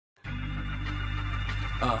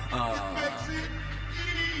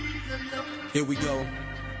Here we go.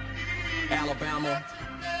 Alabama.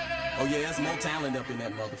 Oh yeah, there's more talent up in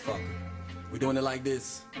that motherfucker. We're doing it like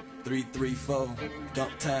this. 3, 3, 4.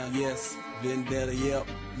 Dump Town, yes. Vendetta, yep.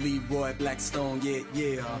 Leroy Blackstone, yeah,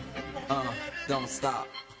 yeah. Don't stop.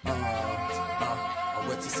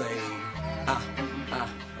 What you say?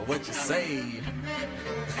 What you say?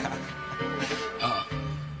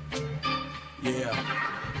 Yeah.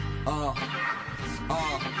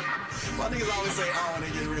 Why niggas always say when they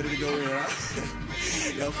get ready to go in, huh?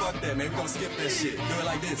 Yo, fuck that, man. We gonna skip that shit. Do it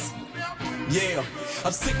like this. Yeah,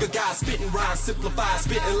 I'm sick of guys spitting rhymes, simplified,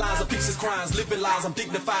 spitting lines of pictures, crimes, living lies. I'm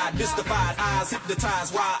dignified, mystified, eyes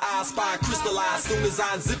hypnotized, wild eyes spy, crystallized. Soon as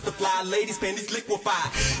I unzip the fly, ladies panties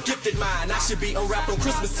liquefied. Gifted mind, I should be unwrapped on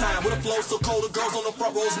Christmas time with a flow so cold the girls on the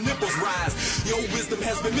front rows nipples rise. Your wisdom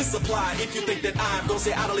has been misapplied. If you think that I'm gonna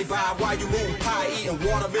say idly vibe while you move pie eating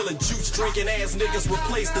watermelon juice drinking ass niggas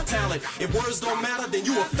replace the talent. If words don't matter, then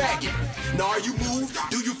you a faggot. Now are you moved?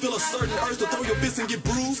 Do you feel a certain urge to throw your fist and get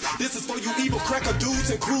bruised? This is for you evil cracker dudes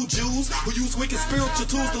and crude Jews who use wicked spiritual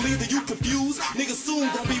tools to leave you confused. Niggas soon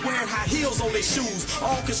gon' be wearing high heels on their shoes,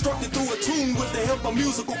 all constructed through a tune with the help of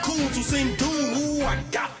musical coons who sing doom. Ooh, I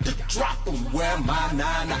got to drop 'em, wear my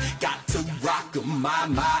nine, I got to rock 'em, my,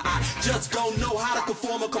 I just don't know how to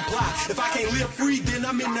conform or comply. If I can't live free, then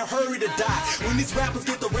I'm in a hurry to die. When these rappers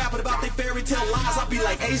get to rapping about their fairy tale lies, I'll be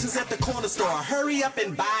like Asians at the corner store, hurry up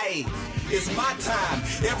and buy. It's my time,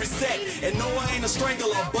 every set, and no, I ain't a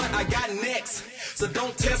strangler, but I got next. So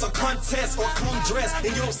don't test or contest or come dressed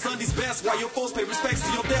in your Sunday's best while your folks pay respects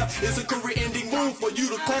to your death. It's a career-ending move for you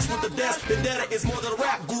to clash with the death. Vendetta is more than a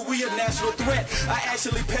rap group, we a national threat. I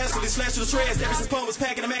actually passionately slash to the shreds. Ever since Pun was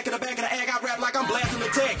packing the Mac in the back of the egg, I rap like I'm blasting the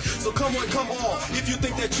tech. So come on, come on, if you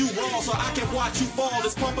think that you wrong, so I can watch you fall.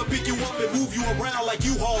 This pump will pick you up and move you around like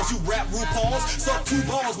U-Hauls. You rap RuPauls, suck 2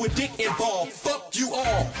 balls with dick involved. Fuck you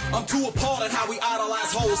all, I'm too appalled at how we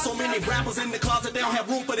idolize hoes. So many rappers in the closet, they don't have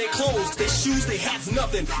room for their clothes. Their shoes, they hats,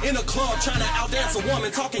 nothing. In a club trying to outdance a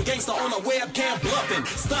woman, talking gangster on a webcam bluffing.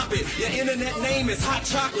 Stop it, your internet name is Hot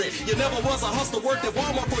Chocolate. You never was a hustler, worked at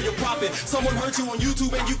Walmart for your profit. Someone hurt you on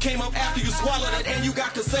YouTube and you came up after you swallowed it, and you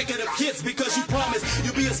got consecutive hits because you promised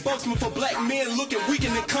you'll be a spokesman for black men looking weak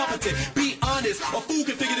and incompetent. Be honest, a fool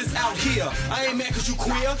can figure this out here. I ain't mad cause you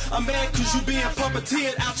queer, I'm mad cause you being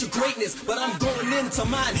puppeteered out your greatness. But I'm going into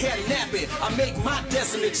mine hair napping. I make my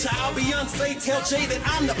destiny, child. Beyonce tell Jay that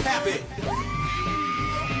I'm the pappy.